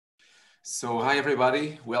So, hi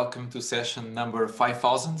everybody, welcome to session number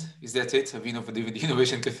 5000. Is that it? Of Innovative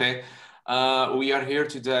Innovation Cafe. We are here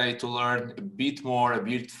today to learn a bit more, a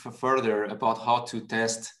bit further about how to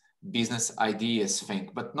test business ideas,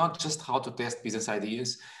 think, but not just how to test business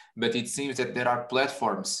ideas, but it seems that there are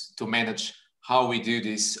platforms to manage how we do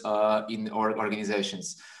this in our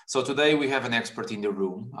organizations. So today we have an expert in the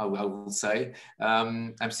room, I will say.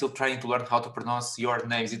 I'm still trying to learn how to pronounce your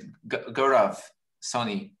name. Is it Gaurav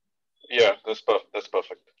Soni? Yeah, that's perfect.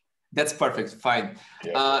 That's perfect. Fine.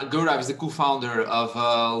 Yeah. Gaurav is the co-founder of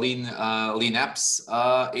LeanApps,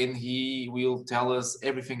 and he will tell us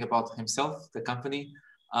everything about himself, the company,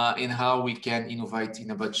 and how we can innovate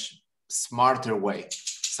in a much smarter way.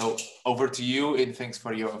 So over to you, and thanks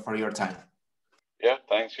for your time. Yeah,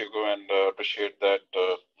 thanks, Hugo, and appreciate that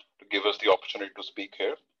to give us the opportunity to speak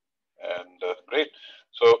here. And great.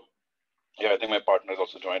 So, yeah, I think my partner has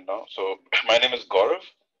also joined now. So, my name is Gaurav,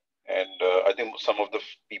 and I think some of the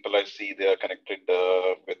people I see they are connected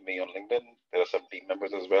with me on LinkedIn. There are some team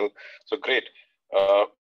members as well. So, great.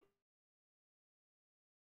 So,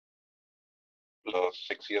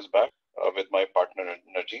 6 years back with my partner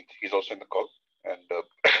Najit. He's also in the call. And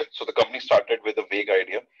so the company started with a vague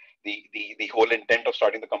idea. The whole intent of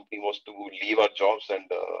starting the company was to leave our jobs and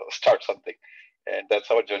start something. And that's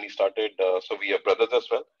how our journey started. So we are brothers as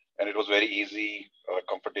well. And it was very easy,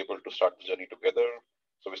 comfortable to start the journey together.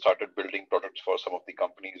 So we started building products for some of the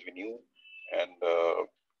companies we knew.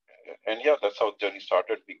 And yeah, that's how the journey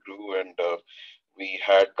started. We grew and we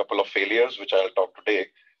had a couple of failures, which I'll talk today,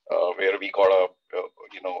 where we got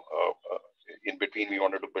in between we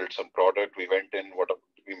wanted to build some product. We went in,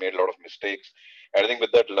 we made a lot of mistakes. And I think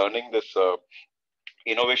with that learning, this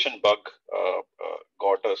innovation bug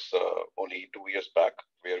got us only 2 years back,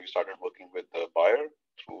 where we started working with the buyer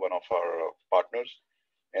through one of our partners,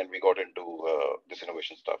 and we got into this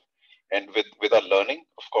innovation stuff. And with our learning,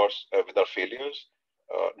 of course, with our failures,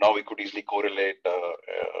 now we could easily correlate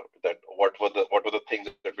that what were the things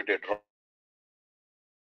that we did wrong,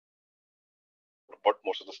 what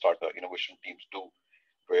most of the startup innovation teams do,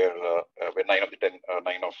 where 9 out of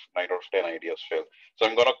 10 ideas fail. So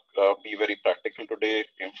I'm gonna be very practical today,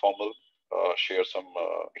 informal, share some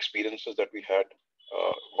experiences that we had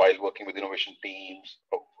while working with innovation teams,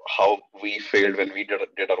 how we failed when we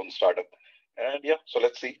did our own startup. And yeah, so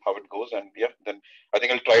let's see how it goes. And yeah, then I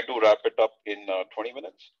think I'll try to wrap it up in 20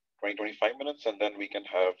 minutes, 25 minutes, and then we can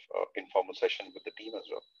have informal session with the team as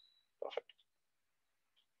well. Perfect.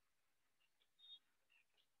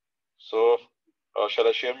 So shall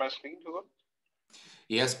I share my screen, Hugo?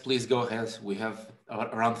 Yes, please go ahead. We have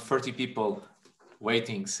around 30 people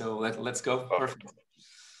waiting, so let's go. Perfect.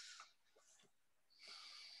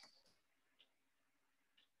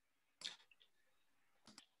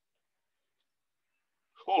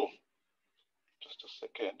 Cool. Just a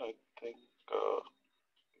second. I think.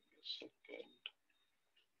 Give me a second.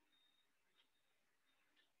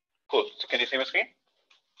 Cool. So can you see my screen?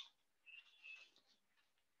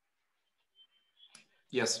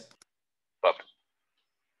 Yes. Perfect.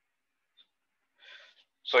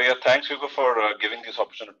 So yeah, thanks Hugo for giving this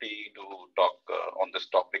opportunity to talk on this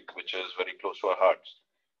topic, which is very close to our hearts.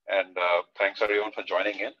 And thanks everyone for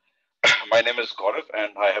joining in. My name is Gaurav,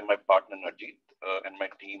 and I have my partner Najit and my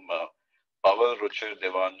team Pavel, Ruchir,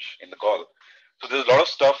 Devansh in the call. So there's a lot of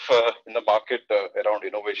stuff in the market around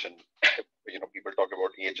innovation. People talk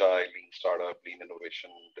about agile, lean startup, lean innovation,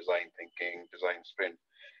 design thinking, design sprint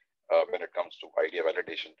when it comes to idea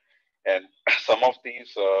validation. And some of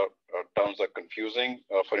these terms are confusing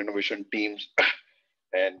for innovation teams,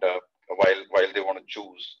 and while they want to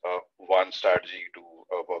choose one strategy to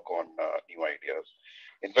work on new ideas.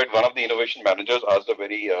 In fact, one of the innovation managers asked a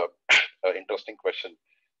very interesting question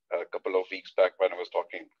a couple of weeks back when I was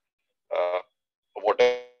talking.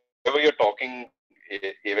 Whatever you're talking,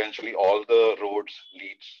 eventually all the roads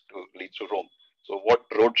leads to Rome. So what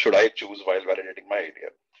road should I choose while validating my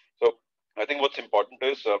idea? So I think what's important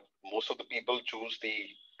is most of the people choose the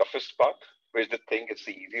toughest path, where they think it's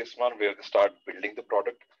the easiest one, where they start building the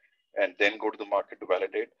product and then go to the market to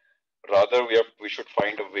validate. Rather, we should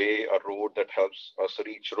find a road that helps us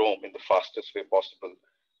reach Rome in the fastest way possible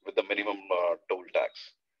with the minimum toll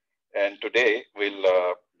tax. And today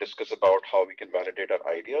we'll discuss about how we can validate our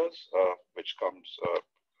ideas, which comes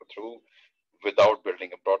through without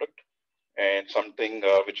building a product, and something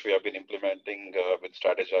which we have been implementing with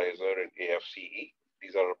Strategizer and AFCE.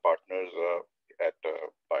 These are our partners at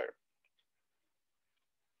Bayer.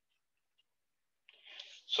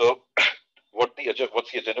 So what's the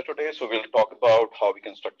agenda today? So we'll talk about how we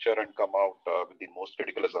can structure and come out with the most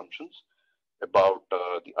critical assumptions about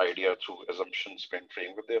the idea through assumption sprint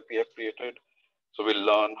framework that we have created. So we'll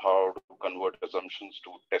learn how to convert assumptions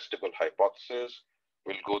to testable hypotheses.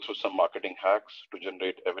 We'll go through some marketing hacks to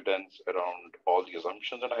generate evidence around all the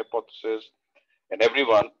assumptions and hypotheses. And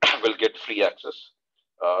everyone will get free access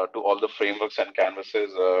to all the frameworks and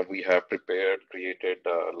canvases we have prepared, created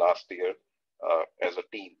last year as a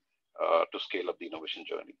team to scale up the innovation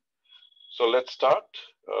journey. So let's start.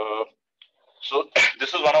 So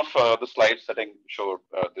this is one of the slides that I showed.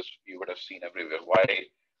 This you would have seen everywhere. Why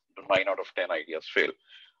do 9 out of 10 ideas fail?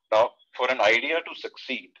 Now, for an idea to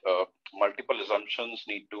succeed, multiple assumptions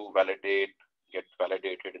need to get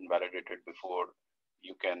validated and validated before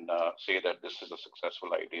you can say that this is a successful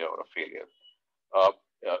idea or a failure. Uh,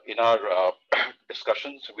 in our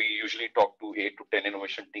discussions, we usually talk to 8 to 10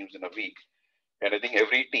 innovation teams in a week. And I think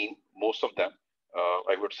every team, most of them,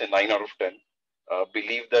 I would say 9 out of 10,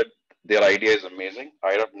 believe that their idea is amazing.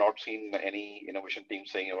 I have not seen any innovation team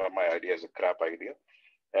saying, oh, my idea is a crap idea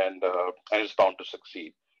and it's bound to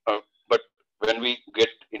succeed. But when we get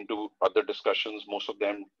into other discussions, most of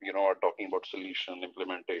them, are talking about solution,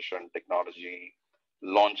 implementation, technology,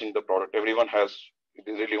 launching the product. Everyone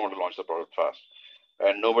they really want to launch the product fast.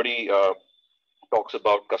 And nobody talks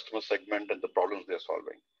about customer segment and the problems they're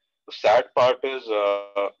solving. The sad part is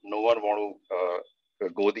no one want to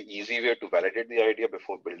go the easy way to validate the idea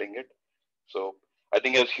before building it. So I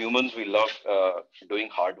think as humans, we love doing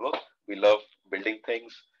hard work. We love building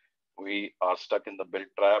things. We are stuck in the build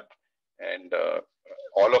trap. And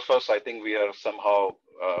all of us, I think we are somehow,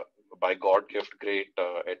 by God gift, great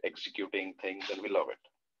at executing things, and we love it.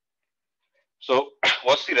 So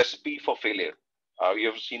what's the recipe for failure?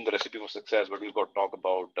 You have seen the recipe for success, but we've got to talk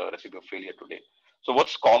about recipe of failure today. So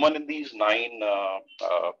what's common in these nine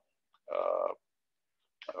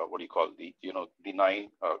what do you call the nine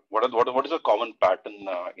what is a common pattern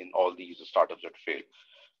in all these startups that fail?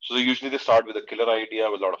 So usually they start with a killer idea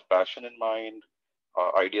with a lot of passion in mind.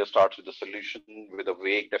 Idea starts with a solution with a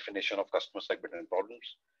vague definition of customer segment and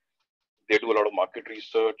problems. They do a lot of market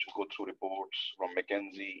research, go through reports from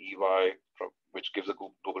McKinsey, EY, which gives a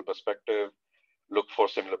global perspective, look for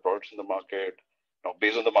similar products in the market. Now,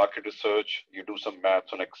 based on the market research, you do some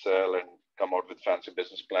maths on Excel and come out with fancy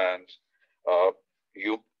business plans.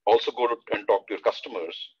 You also go to and talk to your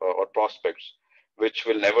customers or prospects, which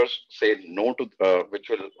will never say no to, which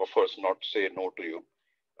will of course not say no to you.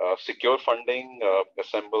 Secure funding,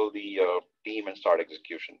 assemble the team, and start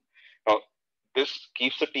execution. Now, this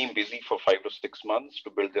keeps the team busy for 5 to 6 months to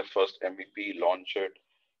build their first MVP, launch it,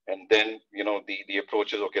 and then the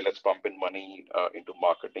approach is okay. Let's pump in money into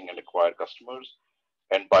marketing and acquire customers.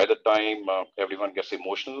 And by the time everyone gets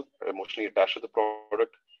emotionally attached to the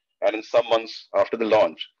product, and in some months after the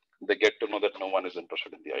launch, they get to know that no one is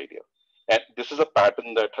interested in the idea. And this is a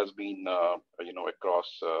pattern that has been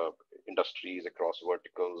across industries, across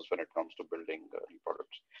verticals when it comes to building new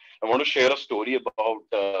products. I want to share a story about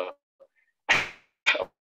a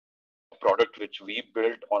product which we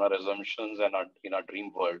built on our assumptions and in our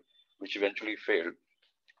dream world, which eventually failed.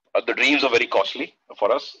 The dreams are very costly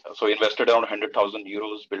for us. So invested around 100,000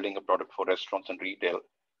 euros building a product for restaurants and retail.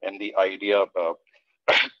 And the idea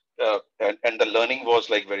and the learning was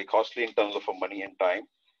like very costly in terms of money and time.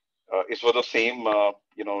 It was the same,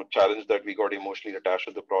 challenge that we got emotionally attached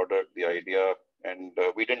to the product, the idea, and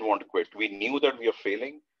we didn't want to quit. We knew that we are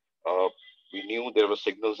failing. Uh, we knew there were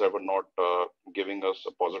signals that were not giving us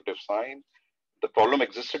a positive sign. The problem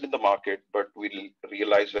existed in the market, but we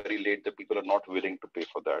realized very late that people are not willing to pay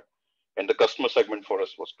for that. And the customer segment for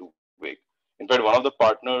us was too big. In fact, one of the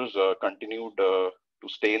partners continued to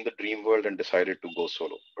stay in the dream world and decided to go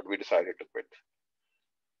solo, but we decided to quit.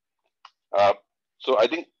 Uh, so I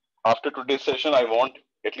think after today's session, I want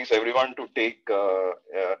at least everyone to take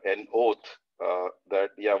an oath that,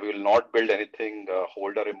 yeah, we will not build anything,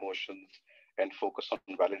 hold our emotions, and focus on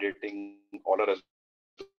validating all our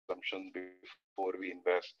assumptions before we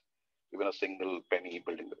invest even a single penny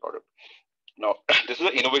building the product. Now, this is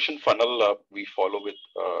an innovation funnel we follow with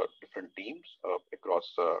different teams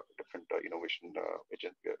across different innovation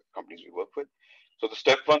companies we work with. So the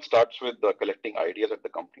step one starts with collecting ideas at the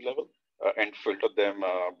company level and filter them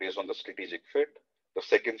based on the strategic fit. The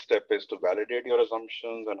second step is to validate your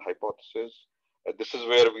assumptions and hypotheses. This is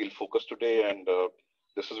where we'll focus today, and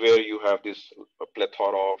this is where you have this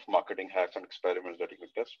plethora of marketing hacks and experiments that you can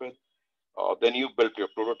test with. Then you build your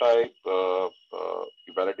prototype,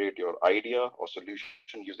 you validate your idea or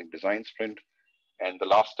solution using design sprint. And the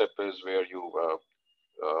last step is where you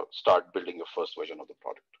start building your first version of the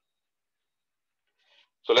product.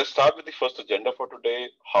 So let's start with the first agenda for today,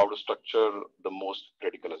 how to structure the most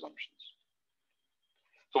critical assumptions.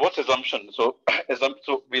 So what's assumption? So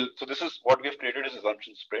so this is what we have created is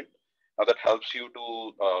assumption sprint. Now that helps you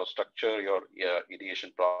to structure your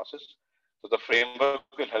ideation process. So the framework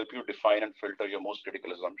will help you define and filter your most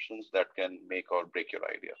critical assumptions that can make or break your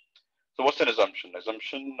idea. So what's an assumption?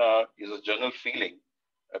 Assumption is a general feeling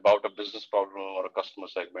about a business problem or a customer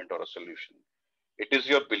segment or a solution. It is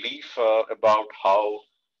your belief about how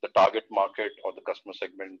the target market or the customer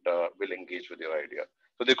segment will engage with your idea.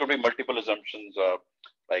 So there could be multiple assumptions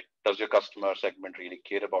like, does your customer segment really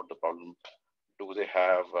care about the problem? Do they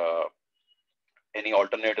have any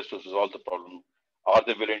alternatives to resolve the problem? Are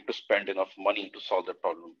they willing to spend enough money to solve the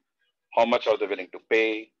problem? How much are they willing to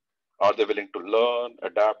pay? Are they willing to learn,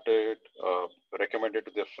 adapt it, recommend it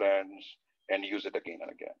to their friends, and use it again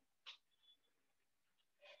and again?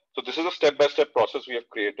 So this is a step-by-step process we have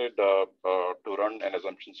created to run an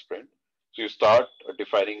assumption sprint. So you start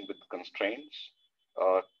defining with constraints,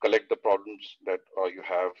 collect the problems that you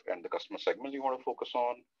have and the customer segment you want to focus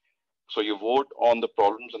on. So you vote on the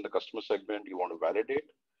problems in the customer segment you want to validate,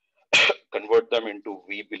 convert them into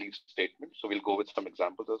we believe statements. So we'll go with some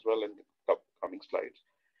examples as well in the upcoming slides.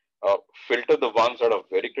 Filter the ones that are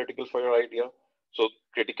very critical for your idea. So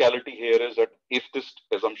criticality here is that if this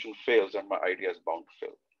assumption fails, then my idea is bound to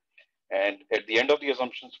fail. And at the end of the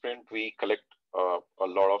assumption sprint, we collect a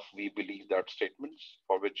lot of we believe that statements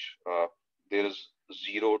for which there is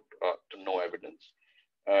zero to no evidence.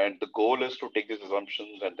 And the goal is to take these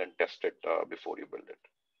assumptions and then test it before you build it.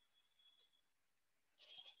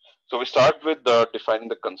 So we start with defining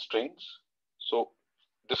the constraints. So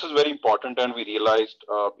this is very important, and we realized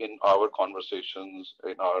in our conversations,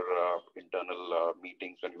 in our internal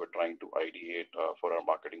meetings when we were trying to ideate for our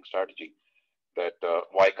marketing strategy, that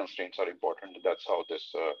why constraints are important. That's how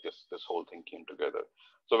this whole thing came together.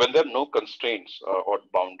 So when there are no constraints or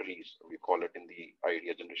boundaries, we call it in the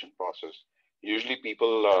idea generation process, usually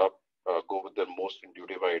people go with their most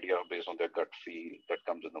intuitive idea based on their gut feel that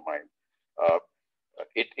comes in the mind. Uh,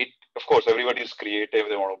 it of course everybody is creative.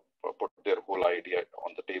 They want to put their whole idea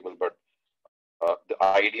on the table, but the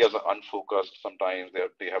ideas are unfocused. Sometimes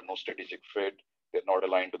they have no strategic fit. They're not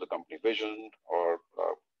aligned to the company vision, or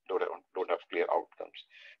don't have clear outcomes.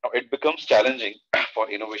 Now it becomes challenging for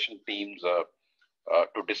innovation teams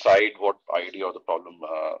to decide what idea or the problem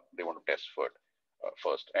they want to test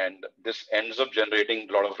first, and this ends up generating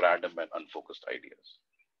a lot of random and unfocused ideas.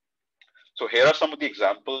 So here are some of the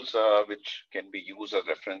examples which can be used as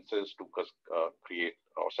references to create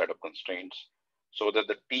or set up constraints, so that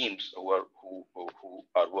the teams who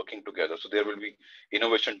are working together. So there will be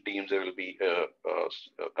innovation teams, there will be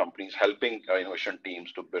companies helping innovation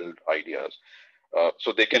teams to build ideas.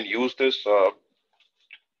 So they can use this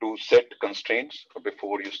to set constraints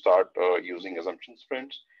before you start using assumption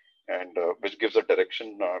sprints, and which gives a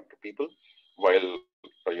direction to people while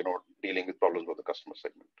dealing with problems with the customer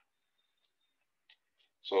segment.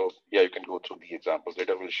 So yeah, you can go through the examples.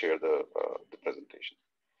 Later we'll share the presentation.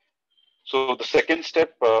 So the second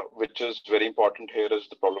step, which is very important here, is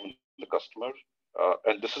the problem in the customer.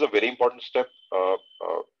 And this is a very important step.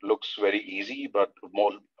 Looks very easy, but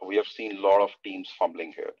more, we have seen a lot of teams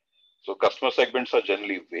fumbling here. So customer segments are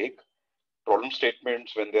generally vague. Problem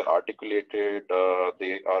statements, when they're articulated,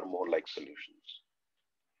 they are more like solutions.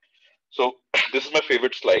 So this is my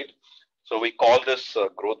favorite slide. So we call this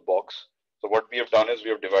growth box. So what we have done is we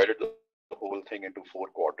have divided the whole thing into 4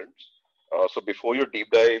 quadrants. So before you deep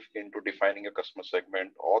dive into defining a customer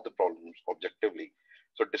segment or the problems objectively,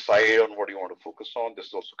 so decide on what you want to focus on. This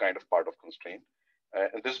is also kind of part of constraint.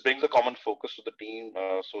 And this brings a common focus to the team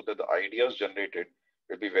so that the ideas generated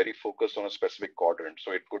will be very focused on a specific quadrant.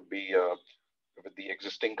 So it could be with the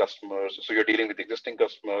existing customers. So you're dealing with existing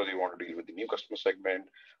customers, you want to deal with the new customer segment,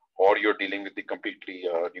 or you're dealing with the completely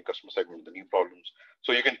new customer segment with the new problems.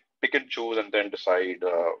 So you can pick and choose and then decide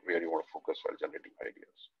where you want to focus while generating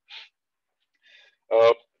ideas.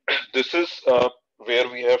 Uh, this is where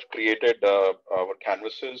we have created our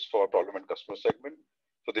canvases for problem and customer segment.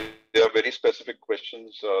 So there are very specific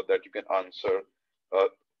questions that you can answer. Uh,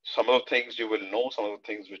 some of the things you will know, some of the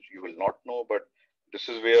things which you will not know, but this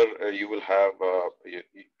is where you will have,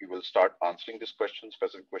 you will start answering these questions,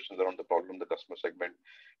 specific questions around the problem, the customer segment,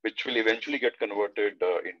 which will eventually get converted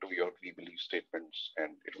into your we believe statements,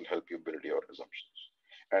 and it will help you build your assumptions.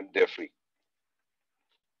 And they're free.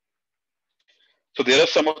 So there are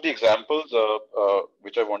some of the examples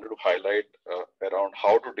which I wanted to highlight around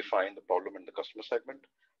how to define the problem in the customer segment.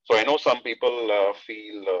 So I know some people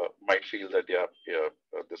might feel that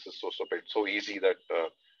this is so easy that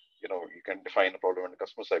you can define a problem in the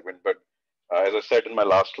customer segment. But as I said in my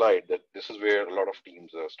last slide, that this is where a lot of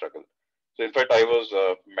teams struggle. So in fact, I was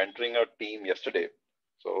mentoring a team yesterday.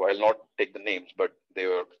 So I'll not take the names, but they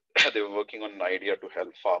were they were working on an idea to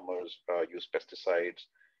help farmers use pesticides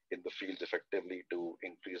in the fields effectively to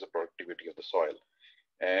increase the productivity of the soil.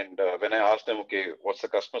 And when I asked them, okay, what's the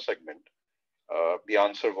customer segment? The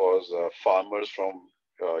answer was farmers from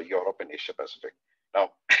Europe and Asia Pacific.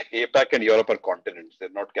 Now, APAC and Europe are continents. They're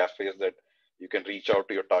not cafes that you can reach out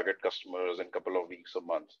to your target customers in a couple of weeks or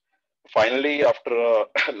months. Finally, after a,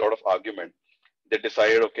 a lot of argument, they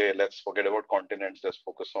decided, okay, let's forget about continents. Let's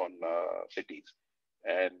focus on cities.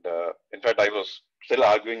 And in fact, I was still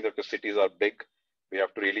arguing that the cities are big. We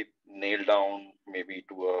have to really nail down maybe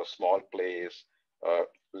to a small place,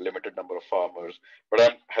 limited number of farmers, but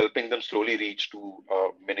I'm helping them slowly reach to a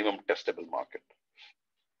minimum testable market.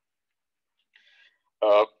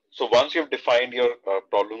 So once you've defined your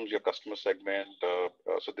problems, your customer segment,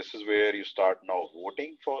 so this is where you start now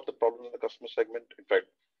voting for the problem in the customer segment. In fact,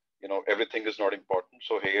 everything is not important.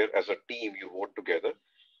 So here, as a team, you vote together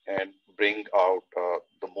and bring out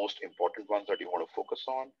the most important ones that you want to focus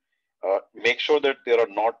on. Make sure that there are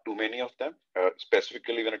not too many of them,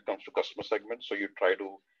 specifically when it comes to customer segments. So you try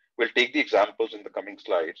to, we'll take the examples in the coming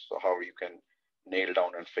slides, so how you can nail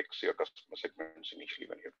down and fix your customer segments initially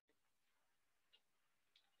when you're.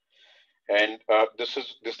 And this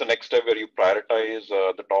is the next step where you prioritize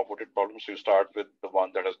the top voted problems. So you start with the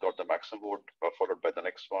one that has got the maximum vote, followed by the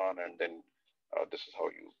next one, and then this is how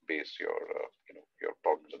you base your your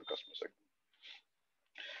problems in the customer segment.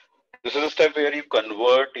 This is a step where you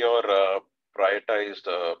convert your prioritized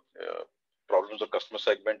problems or customer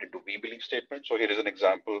segment into we believe statement. So here is an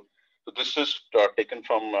example. So this is taken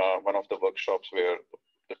from one of the workshops where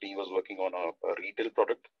the team was working on a retail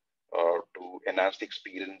product to enhance the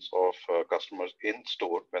experience of customers in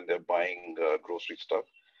store when they're buying grocery stuff.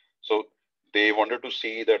 So they wanted to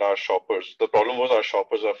see that our shoppers, the problem was our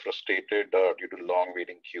shoppers are frustrated due to long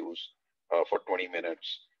waiting queues for 20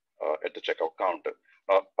 minutes at the checkout counter.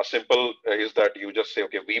 A simple is that you just say,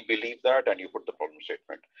 okay, we believe that, and you put the problem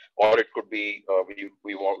statement. Or it could be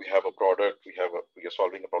we have a product, we are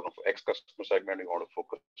solving a problem for X customer segment. We want to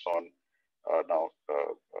focus on now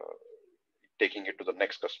taking it to the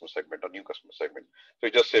next customer segment or new customer segment. So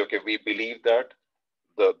you just say, okay, we believe that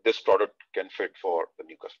this product can fit for the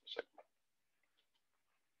new customer segment.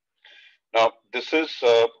 Now, this is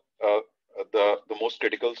the most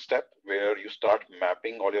critical step where you start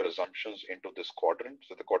mapping all your assumptions into this quadrant.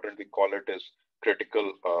 So the quadrant we call it is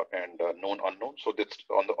critical and known unknown. So this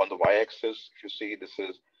on the y-axis, if you see,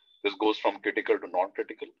 this goes from critical to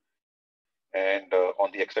non-critical, and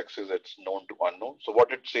on the x-axis it's known to unknown. So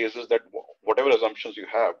what it says is that whatever assumptions you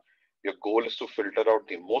have, your goal is to filter out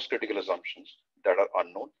the most critical assumptions that are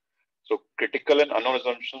unknown. So critical and unknown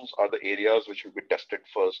assumptions are the areas which will be tested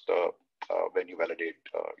first when you validate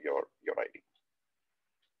your ID.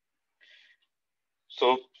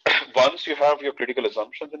 So once you have your critical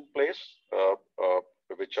assumptions in place,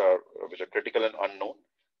 which are critical and unknown,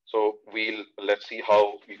 so let's see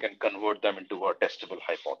how you can convert them into a testable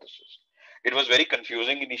hypothesis. It was very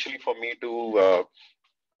confusing initially for me to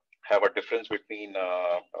have a difference between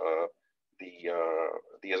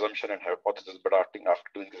the assumption and hypothesis, but after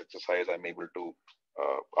doing this exercise, I'm able to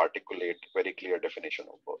articulate very clear definition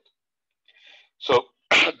of both. So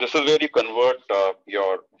this is where you convert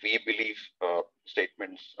your we believe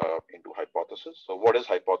statements into hypothesis. So what is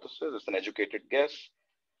hypothesis? It's an educated guess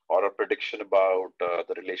or a prediction about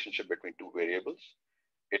the relationship between two variables.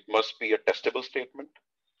 It must be a testable statement,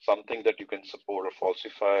 something that you can support or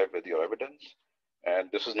falsify with your evidence. And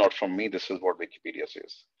this is not from me, this is what Wikipedia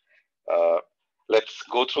says. Let's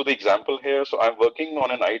go through the example here. So I'm working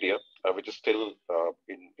on an idea which is still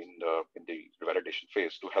in the validation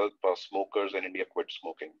phase to help smokers in India quit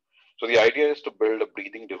smoking. So the idea is to build a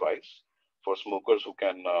breathing device for smokers who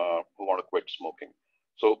want to quit smoking.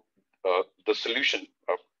 So the solution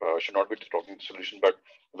should not be talking solution, but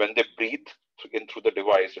when they breathe in through the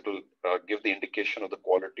device, it will give the indication of the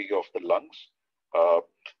quality of the lungs,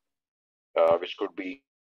 which could be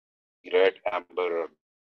red, amber,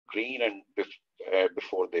 green, and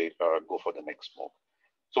before they go for the next smoke.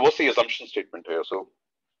 So what's the assumption statement here? So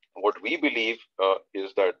what we believe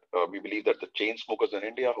is that we believe that the chain smokers in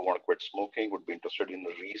India who want to quit smoking would be interested in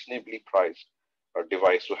a reasonably priced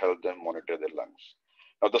device to help them monitor their lungs.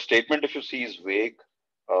 Now the statement, if you see, is vague.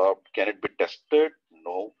 Can it be tested?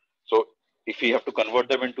 No. So if we have to convert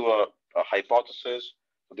them into a hypothesis,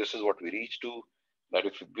 this is what we reach to, that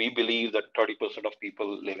if we believe that 30% of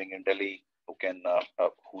people living in Delhi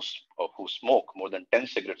who smoke more than 10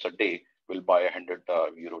 cigarettes a day will buy a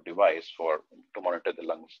 €100 device to monitor the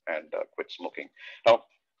lungs and quit smoking. Now,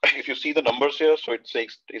 if you see the numbers here, so it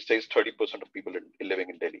says 30% of people living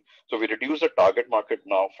in Delhi. So we reduce the target market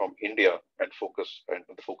now from India and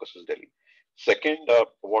the focus is Delhi. Second,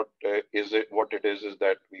 what it is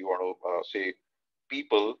that we want to say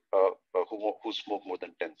people who smoke more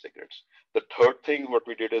than 10 cigarettes. The third thing what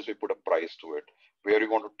we did is we put a price to it, where we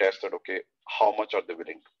want to test that, okay, how much are they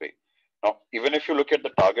willing to pay? Now, even if you look at the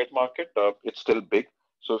target market, it's still big.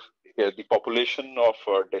 So the population of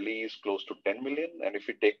Delhi is close to 10 million. And if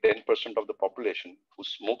we take 10% of the population who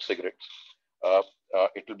smoke cigarettes,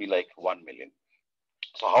 it will be like 1 million.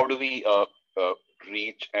 So how do we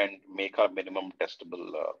reach and make our minimum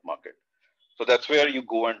testable market? So that's where you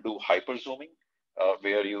go and do hyper zooming,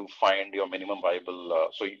 where you find your minimum viable.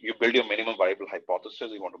 So you build your minimum viable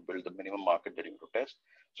hypothesis. You want to build the minimum market that you want to test.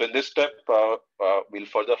 So in this step, we'll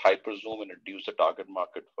further hyper zoom and reduce the target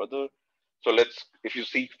market further. So if you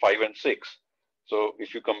see 5 and 6, so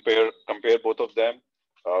if you compare both of them,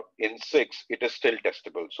 in 6, it is still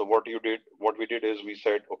testable. So what we did is we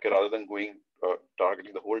said, okay, rather than going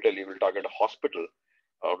targeting the whole Delhi, we'll target a hospital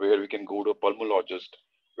where we can go to a pulmonologist,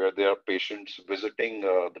 where there are patients visiting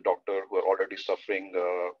the doctor who are already suffering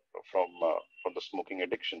from the smoking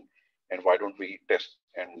addiction, and why don't we test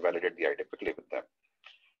and validate the idea quickly with them?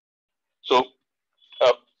 So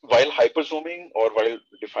while hyper zooming or while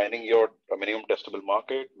defining your minimum testable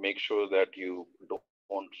market, make sure that you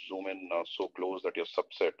don't zoom in so close that your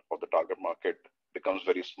subset of the target market becomes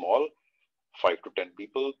very small, 5 to 10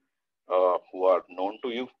 people who are known to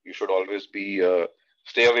you. You should always be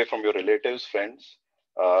stay away from your relatives, friends.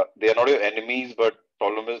 They are not your enemies, but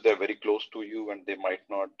problem is they're very close to you, and they might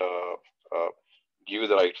not give you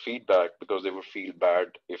the right feedback because they would feel bad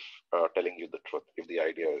if telling you the truth if the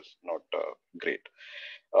idea is not great.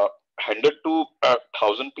 100 to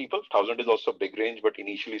 1,000 people. 1,000 is also a big range, but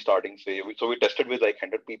initially starting, so we tested with like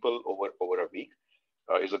 100 people over a week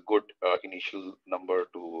is a good initial number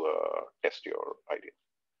to test your idea.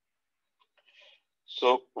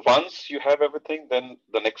 So once you have everything, then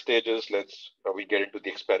the next stage is we get into the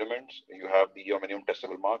experiments. You have your minimum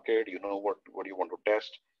testable market. You know what you want to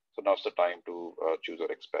test. So now's the time to choose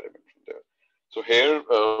your experiment from there. So here,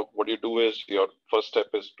 what you do is your first step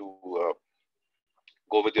is to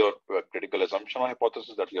go with your critical assumption or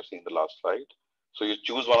hypothesis that you have seen in the last slide. So you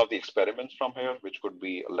choose one of the experiments from here, which could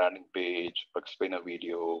be a landing page, explainer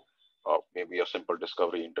video, maybe a simple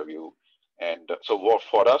discovery interview. And so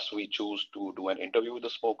for us, we choose to do an interview with the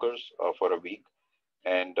smokers for a week.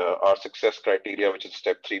 And our success criteria, which is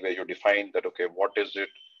step 3, where you define that, okay, what is it?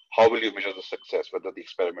 How will you measure the success, whether the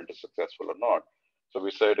experiment is successful or not? So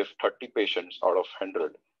we said if 30 patients out of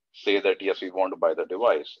 100 say that, yes, we want to buy the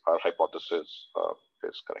device, our hypothesis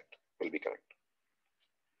is correct, will be correct.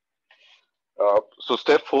 So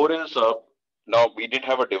step 4 is, now we didn't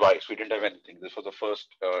have a device, we didn't have anything. This was the first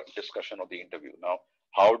discussion of the interview. Now,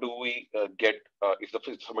 how do we get, if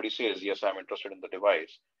somebody says, yes, I'm interested in the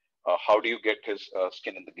device, how do you get his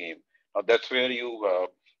skin in the game? Now, that's where you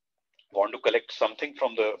want to collect something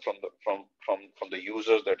from the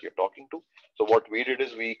users that you're talking to. So what we did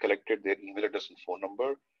is we collected their email address and phone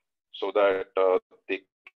number so that we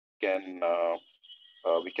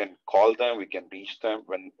can call them, we can reach them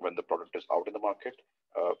when the product is out in the market.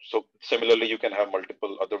 So similarly, you can have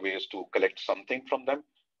multiple other ways to collect something from them,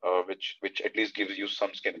 which at least gives you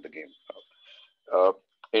some skin in the game.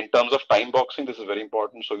 In terms of time boxing, this is very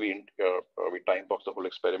important. So we time box the whole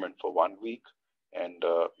experiment for 1 week. And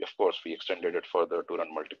of course, we extended it further to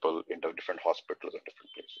run multiple into different hospitals and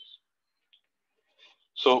different places.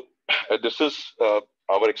 So this is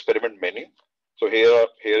our experiment menu. So here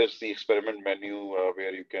is the experiment menu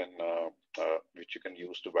where you can, which you can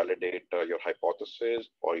use to validate your hypothesis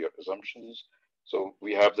or your assumptions. So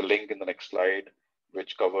we have the link in the next slide,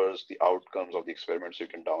 which covers the outcomes of the experiment. So you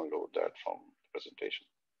can download that from the presentation.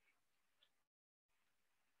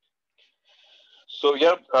 So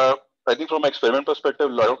yeah, I think from an experiment perspective,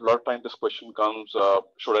 a lot of time this question comes,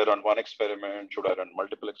 should I run one experiment? Should I run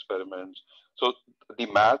multiple experiments? So the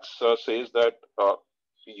maths says that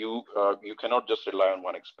you cannot just rely on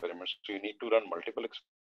one experiment. So you need to run multiple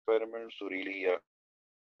experiments to really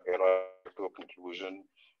arrive to a conclusion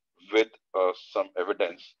with some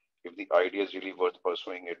evidence if the idea is really worth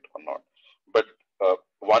pursuing it or not. But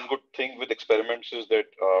one good thing with experiments is that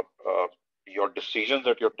your decisions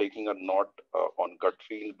that you're taking are not on gut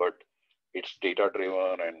feel, but it's data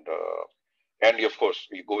driven, and of course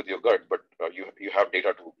you go with your gut, but you have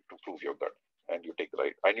data to prove your gut, and you take the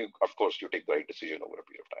right, and of course you take the right decision over a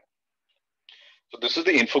period of time. So this is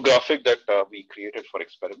the infographic that we created for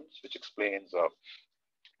experiments, which explains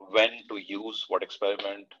when to use what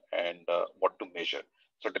experiment and what to measure.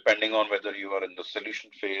 So depending on whether you are in the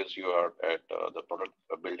solution phase, you are at the product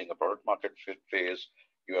building a product market fit phase,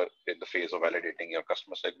 you are in the phase of validating your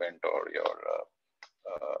customer segment or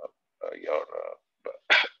uh, your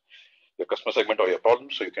your customer segment or your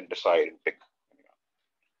problem, so you can decide and pick.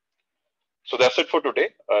 So that's it for today.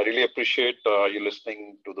 I really appreciate you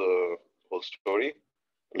listening to the whole story.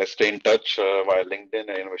 Let's stay in touch via LinkedIn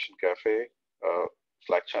and Innovation Cafe,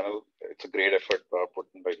 Slack channel. It's a great effort put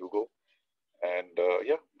in by Hugo. And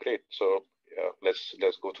yeah, great. So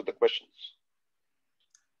let's go through the questions.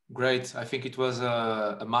 Great. I think it was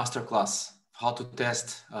a masterclass how to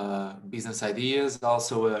test business ideas,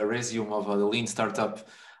 also a resume of the lean startup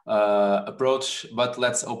approach. But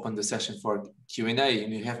let's open the session for Q&A.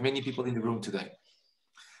 And you have many people in the room today.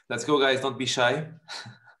 Let's go, guys. Don't be shy.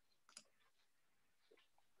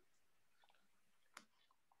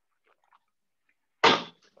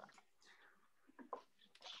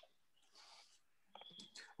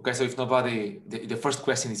 Okay, so if nobody, the first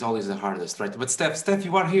question is always the hardest, right? But Steph,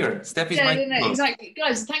 you are here. Steph is my exactly.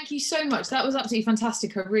 Guys, thank you so much. That was absolutely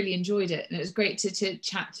fantastic. I really enjoyed it. And it was great to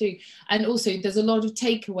chat too. And also there's a lot of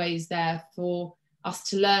takeaways there for us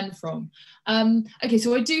to learn from. Okay,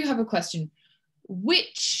 so I do have a question.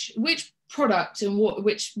 Which product and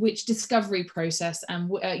which discovery process and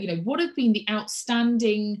what have been the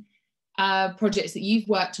outstanding projects that you've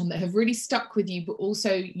worked on that have really stuck with you, but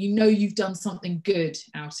also you've done something good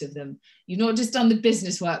out of them? You've not just done the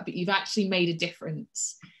business work, but you've actually made a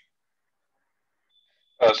difference.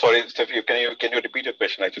 Sorry, Steffi, can you repeat your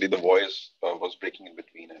question? Actually, the voice was breaking in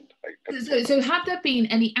between. And so have there been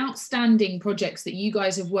any outstanding projects that you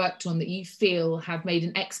guys have worked on that you feel have made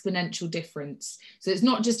an exponential difference? So it's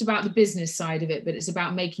not just about the business side of it, but it's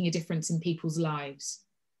about making a difference in people's lives.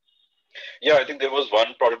 Yeah, I think there was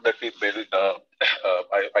one product that we built.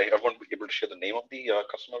 I won't be able to share the name of the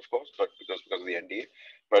customer, of course, but because of the NDA.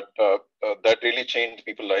 But that really changed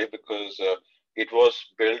people's life because it was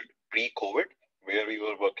built pre-COVID, where we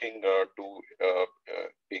were working to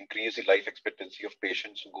increase the life expectancy of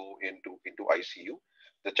patients who go into ICU.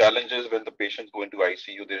 The challenge is when the patients go into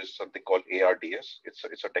ICU, there is something called ARDS. It's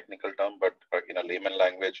a technical term, but in a layman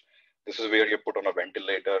language, this is where you're put on a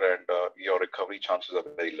ventilator and your recovery chances are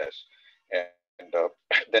very less. And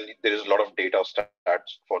then there is a lot of data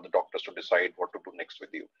stats for the doctors to decide what to do next with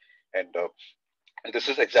you. And this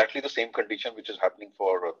is exactly the same condition which is happening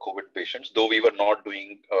for COVID patients, though we were not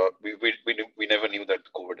doing, we never knew that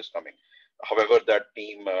COVID is coming. However, that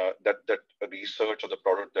team, that research or the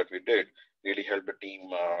product that we did really helped the team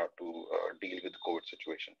to deal with the COVID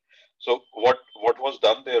situation. So what was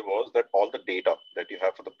done there was that all the data that you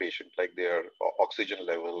have for the patient, like their oxygen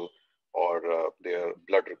level or their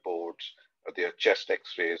blood reports, their chest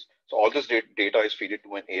x-rays. So all this data is fed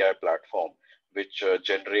to an AI platform, which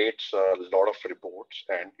generates a lot of reports,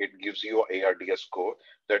 and it gives you an ARDS score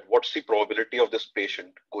that what's the probability of this patient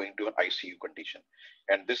going to an ICU condition.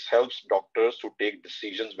 And this helps doctors to take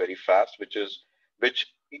decisions very fast, which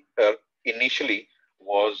initially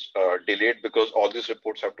was delayed because all these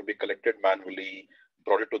reports have to be collected manually,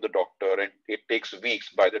 brought it to the doctor, and it takes weeks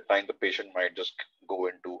by the time the patient might just go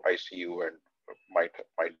into ICU and might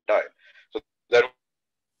die. So that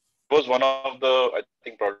was one of the, I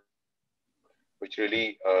think, products which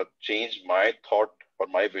really changed my thought or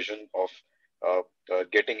my vision of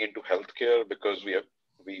getting into healthcare, because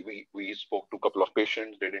we spoke to a couple of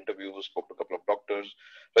patients, did interviews, spoke to a couple of doctors.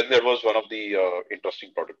 So I think that was one of the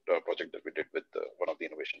interesting project that we did with one of the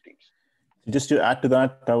innovation teams. Just to add to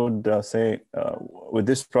that, I would say with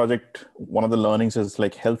this project, one of the learnings is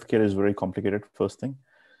like healthcare is very complicated, first thing.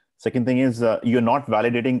 Second thing is you're not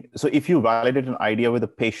validating. So if you validate an idea with a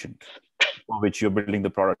patient for which you're building the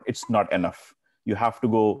product, it's not enough. You have to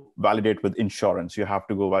go validate with insurance. You have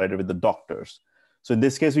to go validate with the doctors. So in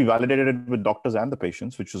this case, we validated it with doctors and the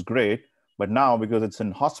patients, which was great. But now, because it's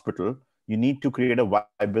in hospital, you need to create a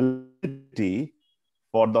viability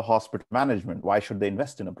for the hospital management. Why should they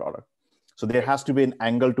invest in a product? So there has to be an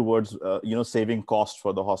angle towards, saving costs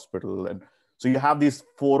for the hospital. And so you have these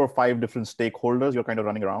 4 or 5 different stakeholders you're kind of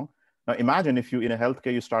running around. Now imagine if you, in a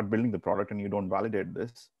healthcare, you start building the product and you don't validate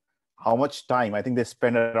this, how much time? I think they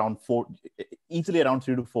spend easily around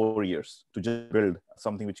 3 to 4 years to just build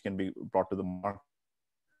something which can be brought to the market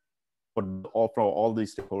for all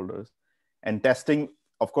these stakeholders. And testing,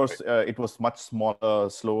 of course, it was much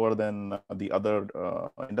slower than the other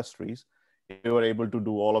industries. We were able to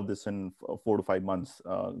do all of this in 4 to 5 months,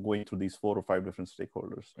 going through these 4 or 5 different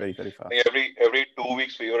stakeholders very, very fast. Every 2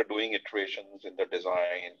 weeks, we were doing iterations in the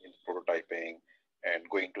design, in prototyping, and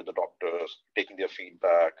going to the doctors, taking their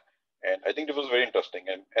feedback, And I think it was very interesting.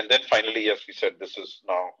 And then finally, yes, we said this is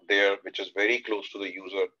now there, which is very close to the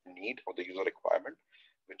user need or the user requirement,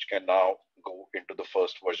 which can now go into the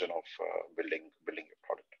first version of building your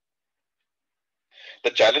product.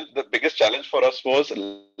 The biggest challenge for us was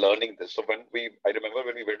learning this. So I remember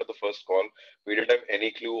when we went to the first call, we didn't have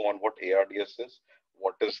any clue on what ARDS is.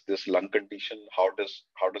 What is this lung condition? How does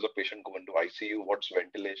a patient go into ICU? What's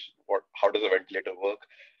ventilation? How does a ventilator work?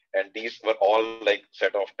 And these were all like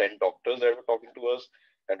set of 10 doctors that were talking to us,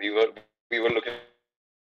 and we were looking.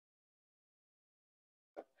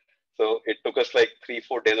 So it took us like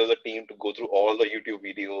 3-4 days as a team to go through all the YouTube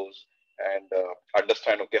videos and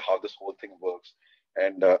understand, okay, how this whole thing works.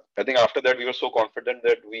 And I think after that, we were so confident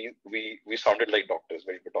that we sounded like doctors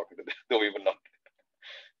when we were talking to them, though we were not.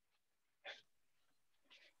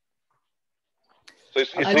 So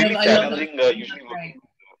it's really challenging, usually working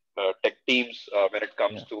with tech teams when it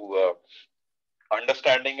comes to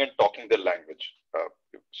understanding and talking their language.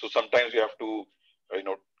 So sometimes you have to,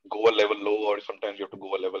 go a level low, or sometimes you have to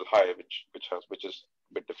go a level high, which is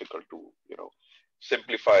a bit difficult to,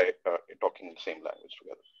 simplify talking in the same language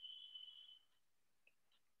together.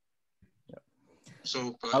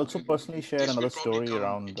 So I also personally shared another story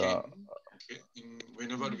around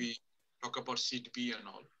whenever we talk about seed B and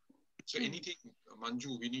all. So anything,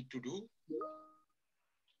 Manju, we need to do?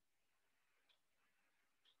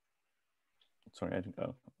 Sorry, I think,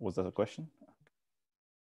 was that a question?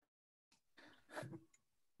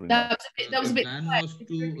 That was a bit. The plan was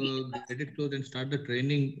to get it closed and start the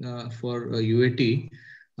training for UAT.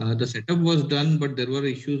 The setup was done, but there were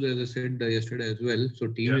issues, as I said yesterday as well. So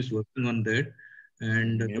team is working on that.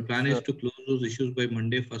 And the plan is to close those issues by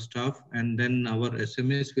Monday first half. And then our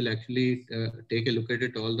SMEs will actually take a look at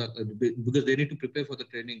it all because they need to prepare for the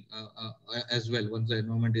training as well once the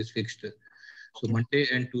environment is fixed. So Monday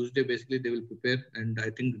and Tuesday, basically, they will prepare. And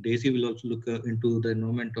I think Daisy will also look into the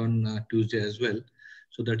environment on Tuesday as well.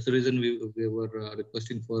 So that's the reason we were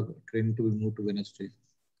requesting for training to be moved to Wednesday.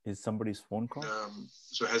 Is somebody's phone call?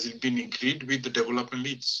 So has it been agreed with the development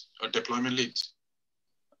leads or deployment leads?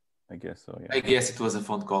 I guess so, yeah. I guess it was a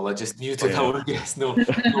phone call. I just muted our guest. No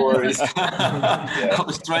worries. I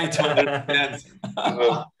was trying to understand.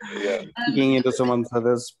 Peeking into someone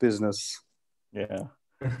other's business. So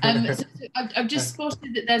I've just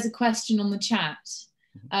spotted that there's a question on the chat.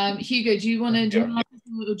 Hugo, do you want to do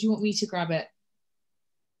or do you want me to grab it?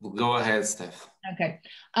 Go ahead, Steph. Okay.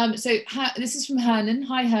 So this is from Hernan.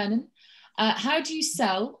 Hi, Hernan. How do you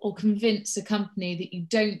sell or convince a company that you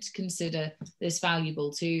don't consider this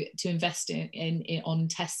valuable to invest in on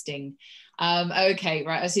testing? Okay,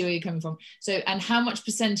 right. I see where you're coming from. So, and how much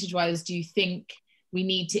percentage-wise do you think we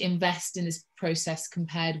need to invest in this process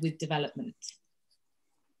compared with development?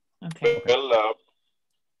 Okay. Well, are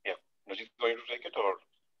you going to take it or?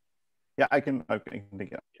 Yeah, I can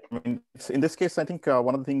take it. I mean, in this case, I think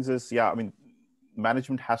one of the things is,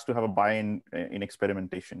 management has to have a buy-in in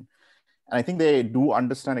experimentation. And I think they do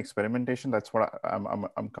understand experimentation. That's what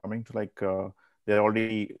I'm coming to. Like they're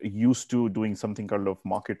already used to doing something called of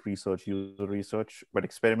market research, user research, but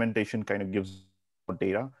experimentation kind of gives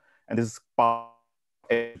data. And this is part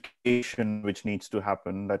of education which needs to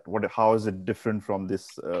happen. That how is it different from these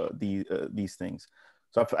things?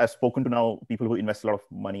 So I've spoken to now people who invest a lot of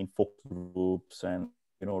money in focus groups and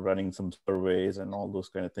running some surveys and all those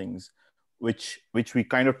kind of things, which we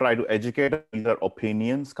kind of try to educate. These are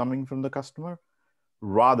opinions coming from the customer.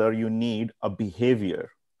 Rather, you need a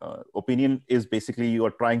behavior. Opinion is basically you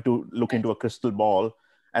are trying to look into a crystal ball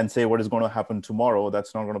and say what is going to happen tomorrow.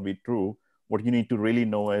 That's not going to be true. What you need to really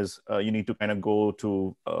know is you need to kind of go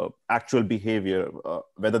to actual behavior,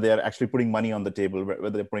 whether they are actually putting money on the table, whether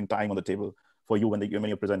they're putting time on the table for you when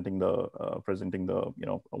you're presenting the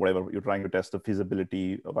whatever you're trying to test, the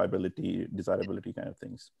feasibility, viability, desirability kind of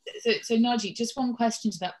things. So Naji, just one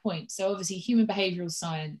question to that point. So obviously human behavioral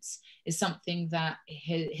science is something that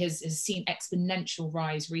has seen exponential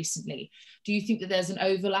rise recently. Do you think that there's an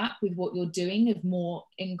overlap with what you're doing of more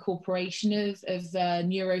incorporation of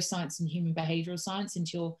neuroscience and human behavioral science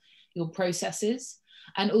into your processes?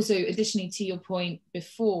 And also additionally to your point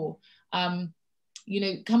before,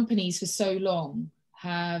 companies for so long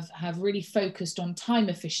have really focused on time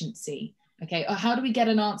efficiency. Okay, or how do we get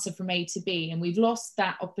an answer from A to B? And we've lost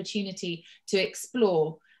that opportunity to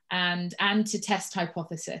explore and to test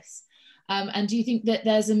hypothesis. And do you think that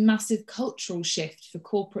there's a massive cultural shift for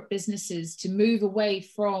corporate businesses to move away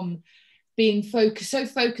from being so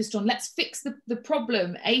focused on let's fix the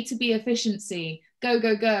problem, A to B efficiency, go,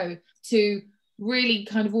 to really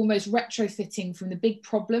kind of almost retrofitting from the big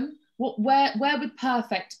problem? Where would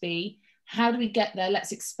perfect be? How do we get there?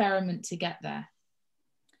 Let's experiment to get there.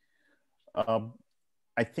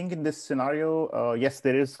 I think in this scenario, yes,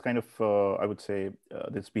 there is kind of, I would say,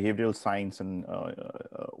 this behavioral science and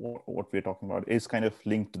what we're talking about is kind of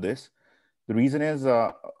linked to this. The reason is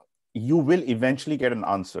you will eventually get an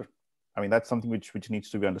answer. I mean, that's something which needs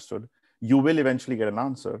to be understood. You will eventually get an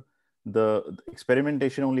answer. The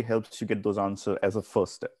experimentation only helps you get those answers as a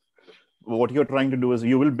first step. What you're trying to do is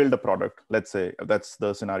you will build a product. Let's say that's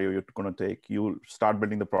the scenario you're going to take. You start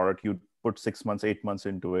building the product. You put 6 months, 8 months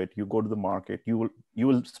into it. You go to the market. You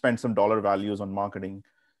will spend some dollar values on marketing.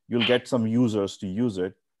 You'll get some users to use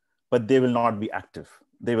it, but they will not be active.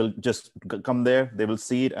 They will just come there. They will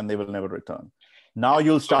see it and they will never return. Now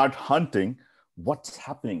you'll start hunting. What's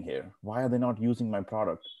happening here? Why are they not using my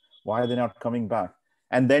product? Why are they not coming back?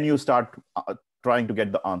 And then you start trying to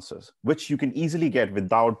get the answers, which you can easily get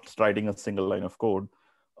without writing a single line of code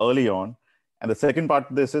early on. And the second part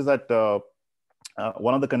of this is that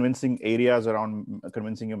one of the convincing areas around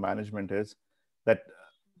convincing your management is that,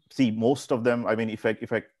 see, most of them, I mean, if I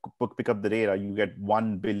pick up the data, you get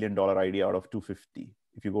 $1 billion idea out of 250.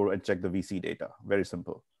 If you go and check the VC data, very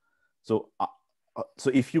simple. So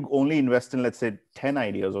if you only invest in, let's say, 10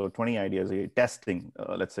 ideas or 20 ideas, testing,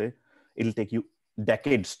 let's say, it'll take you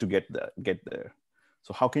decades to get there.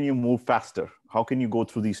 So how can you move faster? How can you go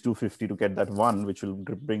through these 250 to get that one, which will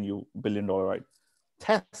bring you $1 billion right?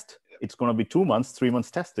 Test. It's going to be 2 months, 3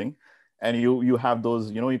 months testing. And you have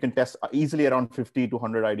those, you can test easily around 50 to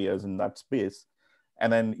 100 ideas in that space.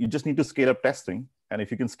 And then you just need to scale up testing. And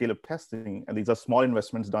if you can scale up testing, and these are small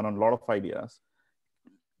investments done on a lot of ideas,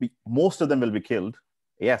 most of them will be killed.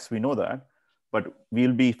 Yes, we know that. But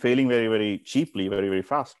we'll be failing very, very cheaply, very, very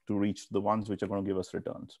fast to reach the ones which are going to give us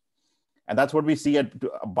returns. And that's what we see at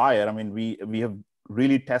Bayer. I mean, we have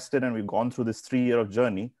really tested and we've gone through this 3-year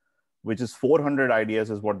journey, which is 400 ideas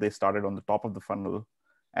is what they started on the top of the funnel.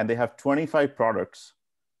 And they have 25 products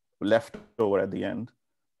left over at the end,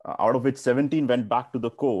 out of which 17 went back to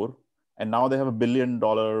the core. And now they have $1 billion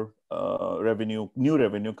new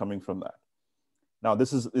revenue coming from that. Now,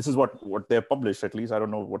 this is what they've published, at least. I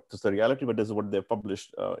don't know what is the reality, but this is what they've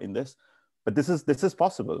published in this. But this is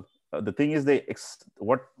possible. The thing is,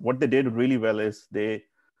 what they did really well is they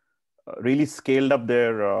really scaled up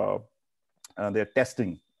their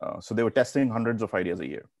testing. So they were testing hundreds of ideas a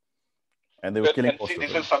year, and they were killing most of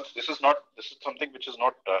them. This is something which is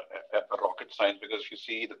not a rocket science, because if you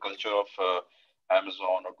see the culture of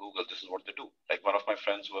Amazon or Google, this is what they do. Like, one of my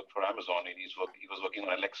friends worked for Amazon, and he was working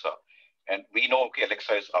on Alexa. And we know, okay,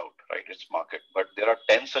 Alexa is out, right? It's market. But there are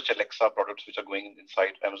 10 such Alexa products which are going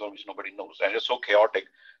inside Amazon, which nobody knows. And it's so chaotic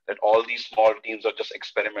that all these small teams are just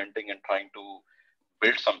experimenting and trying to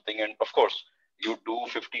build something. And of course, you do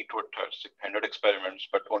 50 to 100 experiments,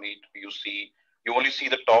 but you only see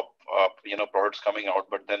the top products coming out.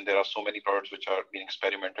 But then there are so many products which are being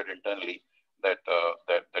experimented internally that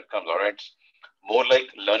comes out. Right? It's more like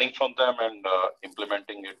learning from them and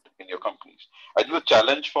implementing it in your companies. I think the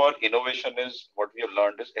challenge for innovation is, what we have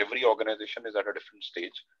learned is, every organization is at a different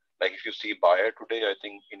stage. Like, if you see Bayer today, I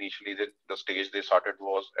think initially the stage they started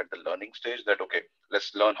was at the learning stage, that, okay,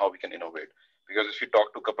 let's learn how we can innovate. Because if you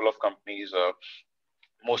talk to a couple of companies,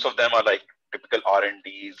 most of them are like typical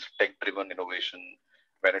R&Ds, tech-driven innovation.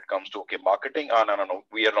 When it comes to, okay, marketing, no,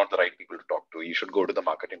 we are not the right people to talk to. You should go to the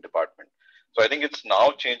marketing department. So I think it's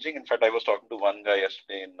now changing. In fact, I was talking to one guy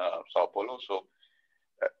yesterday in Sao Paulo. So,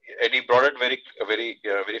 and he brought it very, very,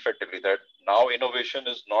 very effectively, that now innovation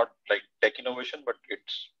is not like tech innovation, but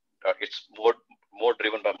it's more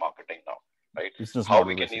driven by marketing now, right? How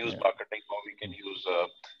we can use marketing, how we can use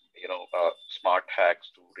smart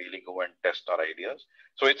hacks to really go and test our ideas.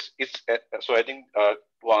 So so I think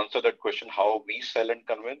to answer that question, how we sell and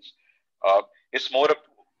convince, it's more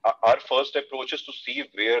our first approach is to see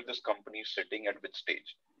where this company is sitting at which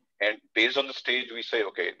stage. And based on the stage, we say,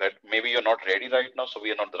 okay, that maybe you're not ready right now, so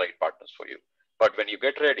we are not the right partners for you. But when you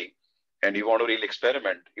get ready and you want to really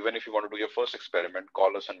experiment, even if you want to do your first experiment,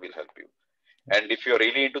 call us and we'll help you. And if you're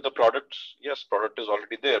really into the products, yes, product is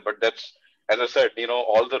already there. But that's, as I said,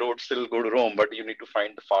 all the roads still go to Rome, but you need to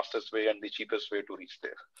find the fastest way and the cheapest way to reach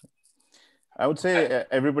there. I would say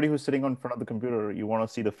everybody who's sitting in front of the computer, you want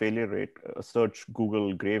to see the failure rate, search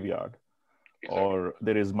Google Graveyard, or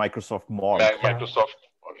there is Microsoft Morgue. Microsoft.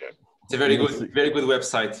 Okay. It's a very good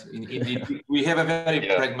website. Indeed, we have a very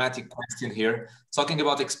pragmatic question here. Talking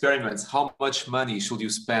about experiments, how much money should you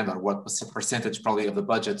spend, or what percentage probably of the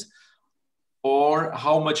budget, or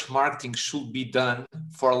how much marketing should be done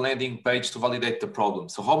for a landing page to validate the problem?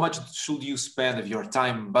 So how much should you spend of your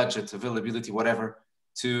time, budget, availability, whatever,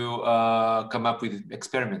 to come up with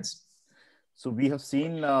experiments? So we have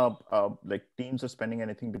seen like teams are spending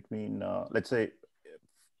anything between, let's say,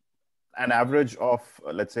 an average of,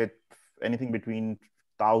 let's say, anything between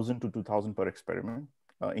 1,000 to 2,000 per experiment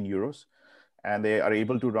in euros. And they are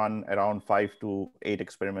able to run around 5 to 8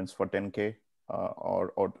 experiments for 10K.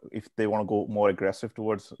 Or if they want to go more aggressive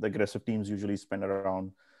towards the aggressive teams, usually spend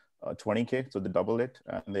around 20K. So they double it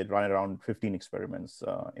and they run around 15 experiments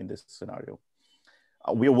in this scenario.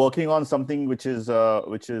 We are working on something which is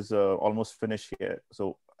almost finished here.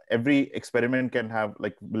 So every experiment can have,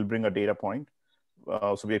 like, will bring a data point.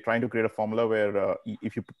 So we are trying to create a formula where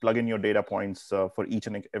if you plug in your data points for each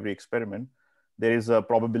and every experiment, there is a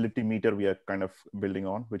probability meter we are kind of building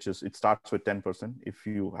on, which is, it starts with 10%. If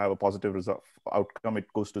you have a positive result outcome,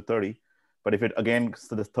 it goes to 30. But if it, again,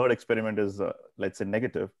 so the third experiment is, let's say,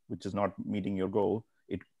 negative, which is not meeting your goal,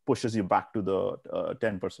 it pushes you back to the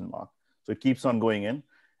 10% mark. So it keeps on going in.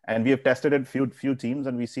 And we have tested it few teams,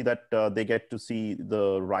 and we see that they get to see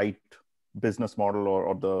the right business model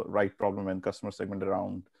or the right problem and customer segment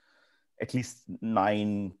around at least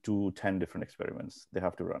 9 to 10 different experiments they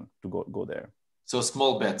have to run to go there. So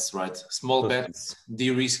small bets, right? Small bets,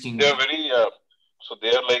 de-risking. They're very, so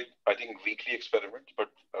they are like, I think, weekly experiments, but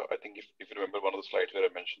I think if you remember one of the slides where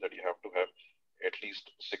I mentioned that you have to have at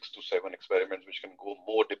least 6 to 7 experiments, which can go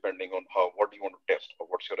more depending on what do you want to test or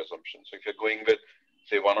what's your assumption. So if you're going with,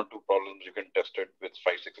 say, 1 or 2 problems, you can test it with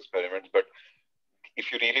 5, 6 experiments. But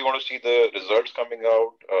if you really want to see the results coming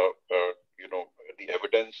out, the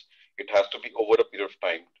evidence, it has to be over a period of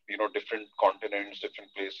time. Different continents,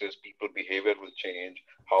 different places, people behavior will change,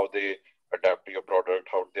 how they adapt to your product,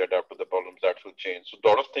 how they adapt to the problems, that will change. So a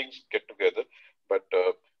lot of things get together. But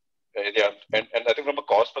yeah, and I think from a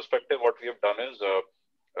cost perspective, what we have done is,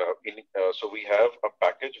 so we have a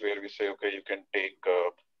package where we say, okay, you can take,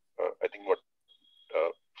 I think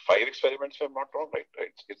 5 experiments, if I'm not wrong, right?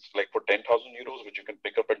 It's like for 10,000 euros, which you can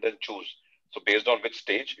pick up and then choose. So based on which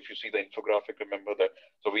stage, if you see the infographic, remember that.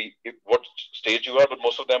 So what stage you are, but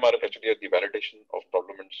most of them are actually at the validation of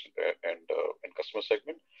problem and customer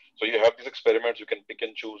segment. So you have these experiments, you can pick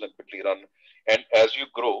and choose and quickly run. And as you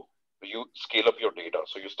grow, you scale up your data.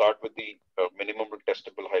 So you start with the minimum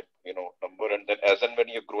testable number, and then as and when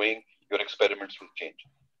you're growing, your experiments will change.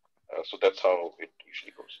 So that's how it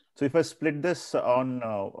usually goes. So if I split this on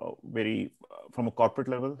from a corporate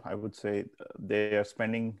level, I would say they are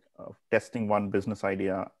spending testing one business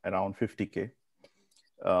idea around 50K.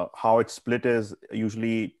 How it's split is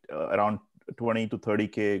usually around 20 to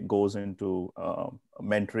 30K goes into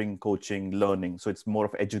mentoring, coaching, learning. So it's more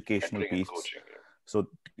of educational piece. Coaching, yeah. So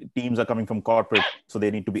teams are coming from corporate, so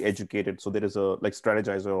they need to be educated. So there is a like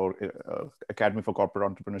Strategizer or Academy for Corporate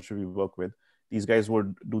Entrepreneurship we work with. These guys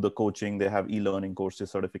would do the coaching. They have e-learning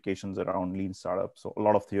courses, certifications around lean startup. So a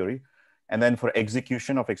lot of theory. And then for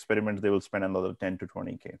execution of experiments, they will spend another 10 to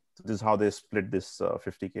 20K. So this is how they split this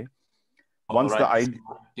 50K. Once the idea,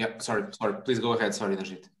 yeah, sorry, please go ahead. Sorry,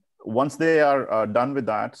 Najit. Once they are done with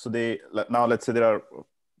that, so now let's say there are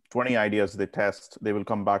 20 ideas they test, they will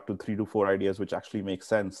come back to 3 to 4 ideas which actually make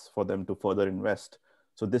sense for them to further invest.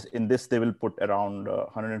 So in this they will put around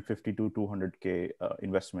 150 to 200K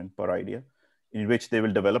investment per idea, in which they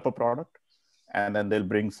will develop a product, and then they'll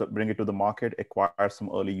bring it to the market, acquire some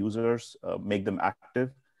early users, make them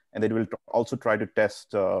active, and they will also try to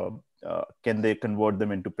test can they convert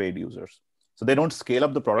them into paid users. So they don't scale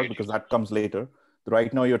up the product because that comes later.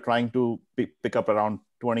 Right now, you're trying to pick up around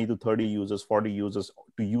 20 to 30 users, 40 users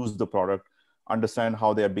to use the product, understand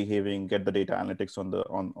how they're behaving, get the data analytics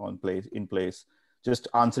in place, just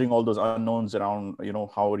answering all those unknowns around,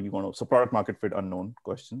 how are you going to, so product market fit unknown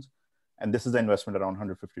questions. And this is the investment around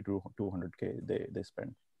 150 to 200K they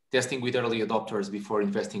spend. Testing with early adopters before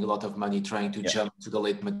investing a lot of money, trying to jump to the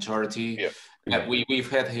late majority. Yeah,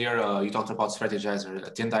 we've had here, you talked about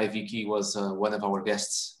Strategizer. Tendai Vicky was one of our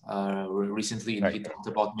guests recently, and he talked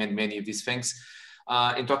about many of these things.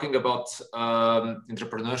 In talking about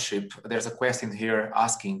entrepreneurship, there's a question here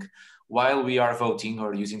asking, while we are voting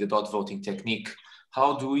or using the dot voting technique,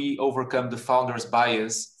 how do we overcome the founder's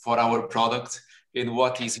bias for our product and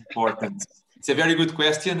what is important? It's a very good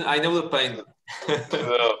question. I know the pain.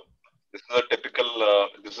 This is a typical,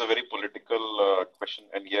 this is a very political question.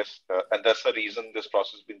 And yes, and that's the reason this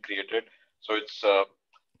process has been created. So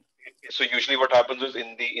so usually what happens is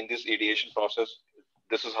in this ideation process,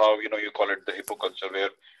 this is how, you call it the hippo culture, where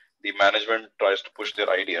the management tries to push their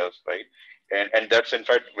ideas, right? And that's, in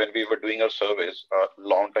fact, when we were doing our surveys a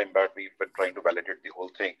long time back, we were trying to validate the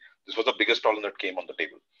whole thing. This was the biggest problem that came on the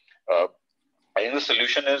table. I think the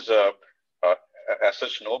solution is, as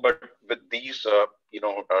such, no, but with these,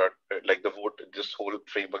 like the vote, this whole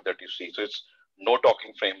framework that you see. So it's no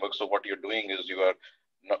talking framework. So what you're doing is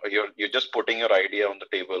you're just putting your idea on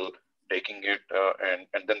the table, taking it,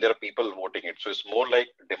 and then there are people voting it. So it's more like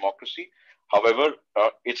democracy. However,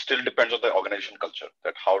 it still depends on the organization culture,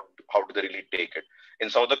 that how do they really take it. In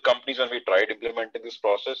some of the companies, when we tried implementing this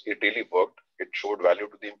process, it really worked. It showed value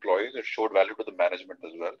to the employees. It showed value to the management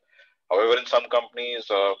as well. However, in some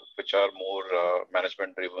companies which are more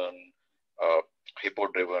management driven, hippo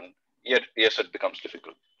driven, yes, it becomes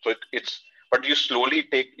difficult. So but you slowly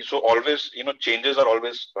so always,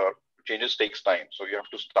 changes takes time. So you have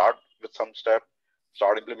to start with some step,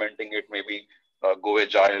 start implementing it, maybe go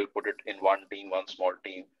agile, put it in one team, one small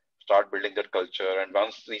team, start building that culture. And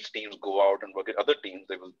once these teams go out and work with other teams,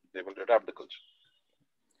 they will adapt the culture.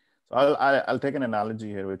 So I'll take an analogy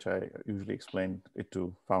here, which I usually explain it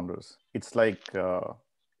to founders. It's like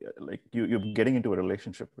you're getting into a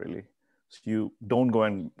relationship, really. So you don't go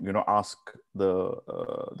and ask the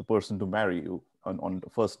person to marry you on the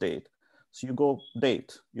first date. So you go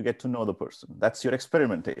date, you get to know the person. That's your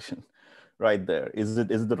experimentation right there. Is it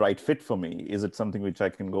the right fit for me? Is it something which I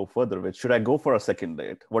can go further with? Should I go for a second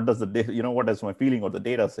date? What does what does my feeling or the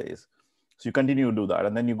data says? So you continue to do that,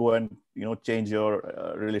 and then you go and change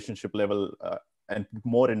your relationship level and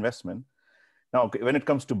more investment. Now, when it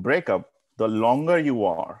comes to breakup, the longer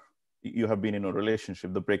you have been in a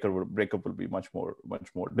relationship, the breakup will be much more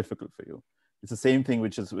difficult for you. It's the same thing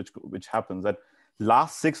which happens that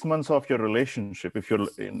last 6 months of your relationship, if you're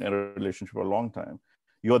in a relationship for a long time,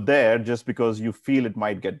 you're there just because you feel it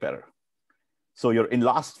might get better. So you're in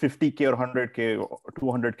last 50K or 100K or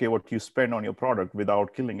 200K what you spend on your product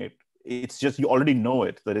without killing it. It's just, you already know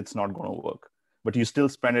it, that it's not going to work, but you still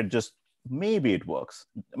spend it just, maybe it works.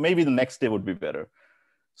 Maybe the next day would be better.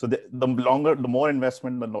 So the more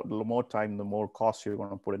investment, the more time, the more cost you're going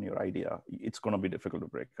to put in your idea, it's going to be difficult to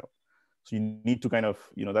break up. So you need to kind of,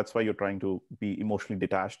 that's why you're trying to be emotionally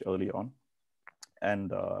detached early on.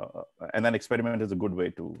 And then experiment is a good way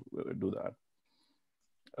to do that.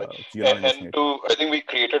 I think we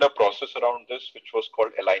created a process around this, which was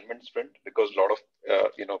called alignment sprint, because a lot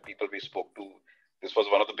of people we spoke to, this was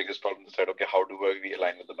one of the biggest problems. They said, okay, how do we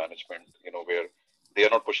align with the management? Where they are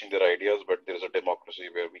not pushing their ideas, but there is a democracy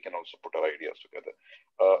where we can also put our ideas together.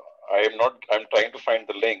 I'm trying to find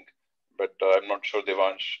the link, but I'm not sure,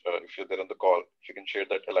 Devansh, if you're there on the call, if you can share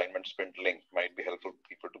that alignment sprint link, might be helpful for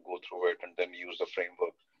people to go through it and then use the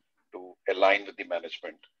framework to align with the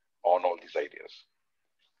management on all these ideas.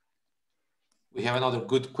 We have another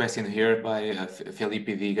good question here by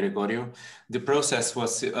Felipe Di Gregorio. The process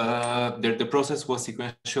was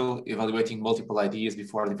sequential, evaluating multiple ideas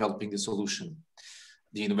before developing the solution,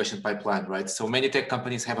 the innovation pipeline, right? So many tech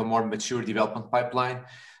companies have a more mature development pipeline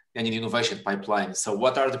than an innovation pipeline. So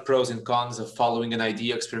what are the pros and cons of following an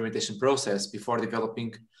idea experimentation process before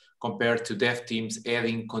developing compared to dev teams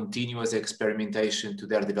adding continuous experimentation to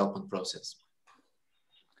their development process?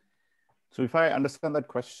 So if I understand that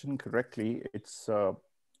question correctly, it's so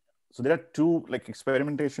there are two, like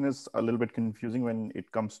experimentation is a little bit confusing when it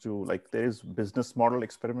comes to there is business model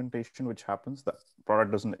experimentation, which happens, the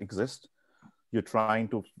product doesn't exist. You're trying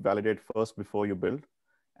to validate first before you build.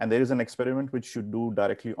 And there is an experiment which you do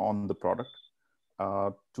directly on the product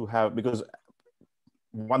because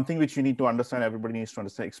one thing which you need to understand, everybody needs to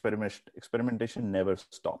understand, experimentation never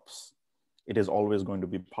stops. It is always going to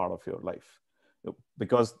be part of your life.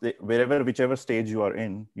 Because whichever stage you are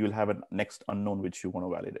in, you'll have a next unknown which you want to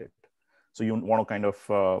validate. So you want to kind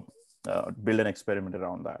of build an experiment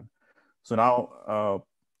around that. So now,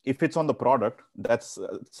 if it's on the product, that's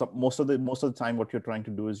most of the time what you're trying to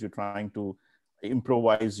do is you're trying to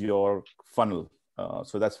improvise your funnel.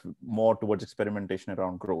 So that's more towards experimentation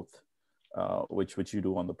around growth, which you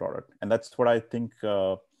do on the product. And that's what I think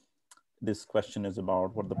this question is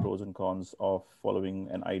about, what the pros and cons of following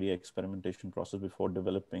an idea experimentation process before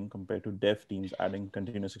developing compared to dev teams adding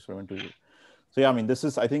continuous experiment to you. So yeah, I mean,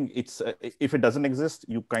 I think it's, if it doesn't exist,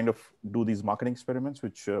 you kind of do these marketing experiments,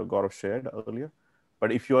 which Gaurav shared earlier.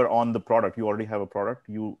 But if you're on the product, you already have a product,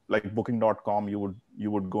 you like booking.com, you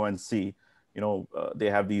would go and see,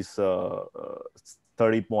 they have these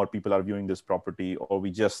 30 more people are viewing this property, or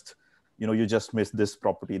you just missed this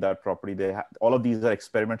property, that property. All of these are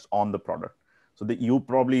experiments on the product. So that you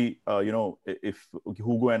probably, if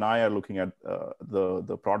Hugo and I are looking at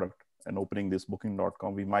the product and opening this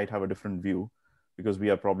booking.com, we might have a different view because we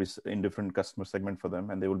are probably in different customer segment for them,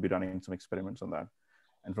 and they will be running some experiments on that.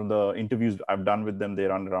 And from the interviews I've done with them, they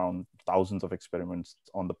run around thousands of experiments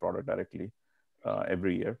on the product directly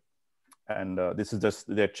every year. And this is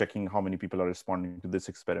just, they're checking how many people are responding to this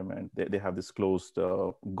experiment. They have this closed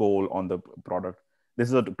goal on the product. This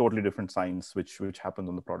is a totally different science which happens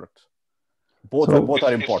on the product. Both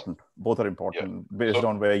are important. Both are important based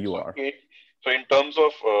on where you are. So in terms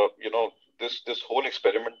of this whole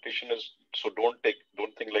experimentation is, so don't think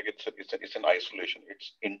like it's in isolation.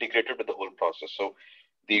 It's integrated with the whole process. So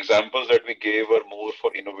the examples that we gave are more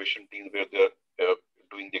for innovation teams where they're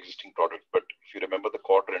doing the existing product. But if you remember the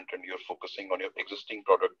quadrant and you're focusing on your existing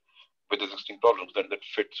product with existing problems, then that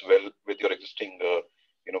fits well with your existing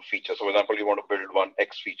feature. So for example, you want to build one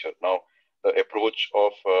X feature. Now the approach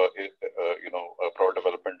of product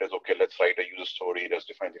development is, okay, let's write a user story, let's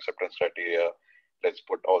define the acceptance criteria, let's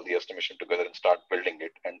put all the estimation together and start building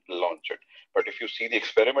it and launch it. But if you see the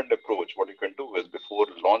experiment approach, what you can do is before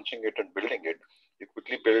launching it and building it, you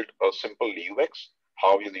quickly build a simple UX,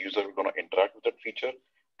 how the user is going to interact with that feature,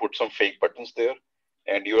 put some fake buttons there,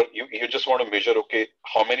 and you just want to measure, okay,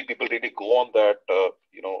 how many people really go on that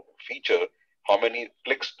feature, how many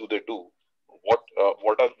clicks do they do, what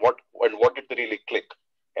did they really click,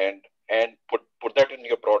 and put that in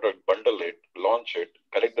your product, bundle it, launch it,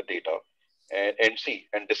 collect the data, and see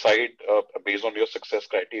and decide based on your success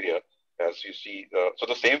criteria as you see. So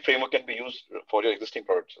the same framework can be used for your existing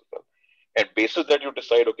products as well. And based on that, you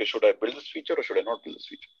decide, okay, should I build this feature or should I not build this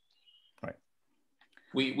feature? Right.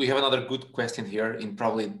 We have another good question here in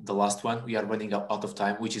probably the last one. We are running out of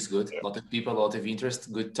time, which is good. Yeah. A lot of people, a lot of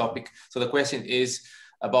interest, good topic. So the question is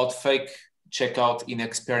about fake checkout in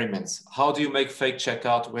experiments. How do you make fake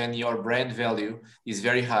checkout when your brand value is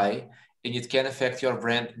very high and it can affect your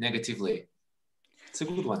brand negatively? It's a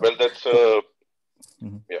good one. Well, that's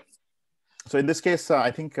yeah. So in this case,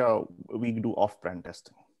 I think we do off-brand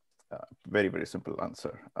testing. Very, very simple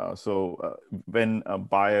answer. When a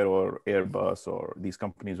buyer or Airbus or these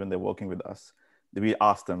companies, when they're working with us, we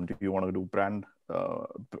ask them, do you want to do brand?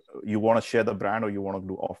 You want to share the brand or you want to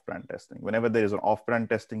do off-brand testing? Whenever there is an off-brand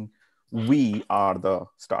testing, we are the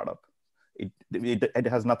startup. It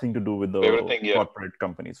has nothing to do with the corporate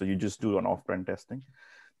company. So you just do an off-brand testing.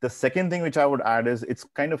 The second thing which I would add is it's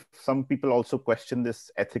kind of, some people also question this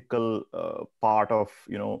ethical part of,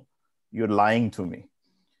 you're lying to me.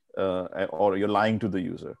 Or you're lying to the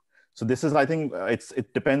user. So this is, I think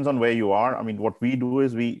it depends on where you are. I mean, what we do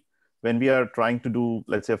is when we are trying to do,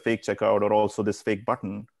 let's say, a fake checkout or also this fake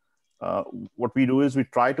button, what we do is we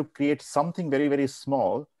try to create something very, very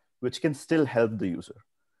small, which can still help the user.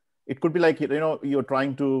 It could be like, you're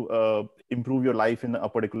trying to improve your life in a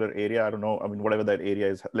particular area. I don't know. I mean, whatever that area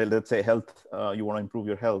is, let's say health, you want to improve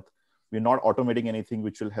your health. We're not automating anything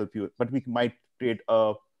which will help you, but we might create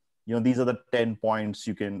these are the 10 points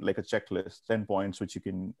you can, like a checklist, 10 points which you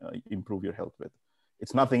can improve your health with.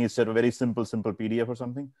 It's nothing. It's a very simple PDF or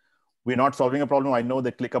something. We're not solving a problem. I know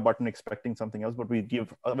they click a button expecting something else, but we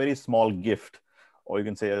give a very small gift, or you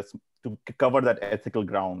can say to cover that ethical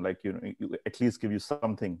ground, like, at least give you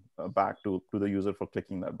something back to the user for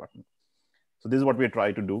clicking that button. So this is what we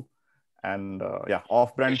try to do. And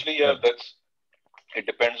off-brand. Actually, it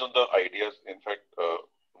depends on the ideas. In fact,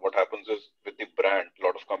 what happens is with the brand, a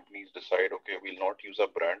lot of companies decide, okay, we'll not use a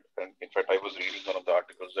brand. And in fact, I was reading one of the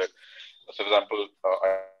articles that, so for example,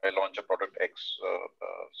 I launch a product X,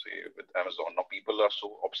 say with Amazon. Now people are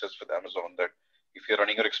so obsessed with Amazon that if you're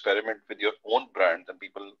running your experiment with your own brand, then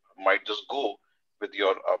people might just go with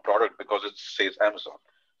your product because it says Amazon.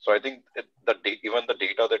 So I think even the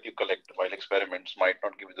data that you collect while experiments might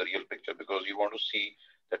not give you the real picture, because you want to see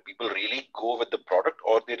that people really go with the product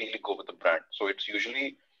or they really go with the brand. So it's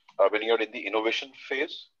usually when you're in the innovation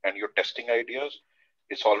phase and you're testing ideas,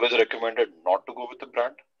 it's always recommended not to go with the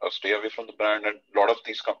brand, stay away from the brand. And a lot of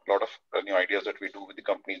new ideas that we do with the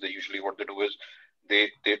companies, they usually, what they do is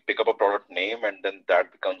they pick up a product name and then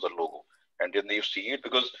that becomes a logo. And then you see it,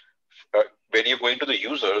 because when you're going to the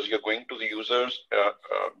users, you're going to the users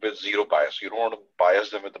with zero bias. You don't want to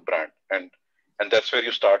bias them with the brand. And that's where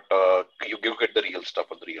you start, you get the real stuff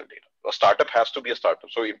or the real data. A startup has to be a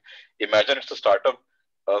startup. So imagine it's a startup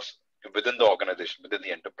within the organization, within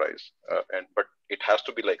the enterprise, but it has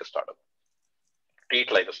to be like a startup. Treat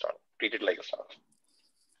it like a startup.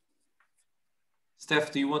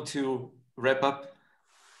 Steph, do you want to wrap up?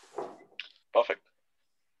 Perfect.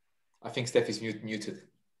 I think Steph is muted.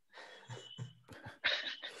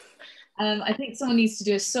 I think someone needs to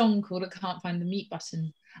do a song called I Can't Find the Mute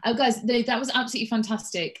Button. Guys, that was absolutely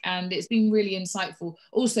fantastic, and it's been really insightful.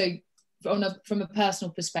 Also, from a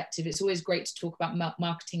personal perspective, it's always great to talk about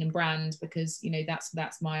marketing and brand, because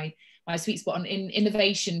that's my sweet spot. And in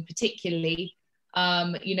innovation, particularly,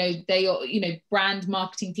 brand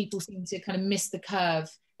marketing people seem to kind of miss the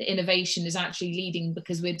curve that innovation is actually leading,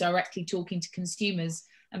 because we're directly talking to consumers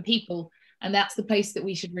and people, and that's the place that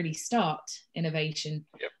we should really start innovation.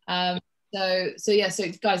 Yep. So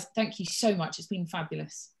guys, thank you so much. It's been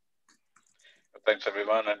fabulous. thanks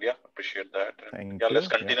everyone, and yeah, appreciate that. And Thank let's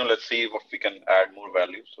you. continue. Let's see if we can add more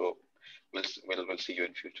value. So we'll see you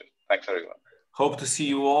in future. Thanks everyone. Hope to see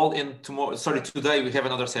you all in tomorrow. Sorry, today we have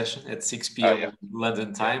another session at 6 p.m.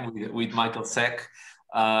 London time with Michael Sack.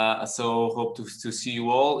 So hope to see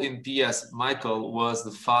you all. In PS, Michael was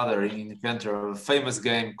the father and inventor of a famous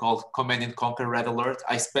game called Command and Conquer Red Alert.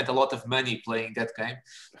 I spent a lot of money playing that game.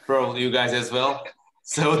 Probably you guys as well.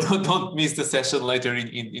 So don't miss the session later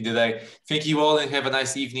in the day. Thank you all and have a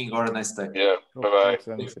nice evening or a nice day. Yeah, bye-bye.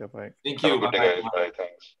 Thanks. Bye. Thank Have you. a good day, guys. Bye,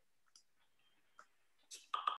 thanks.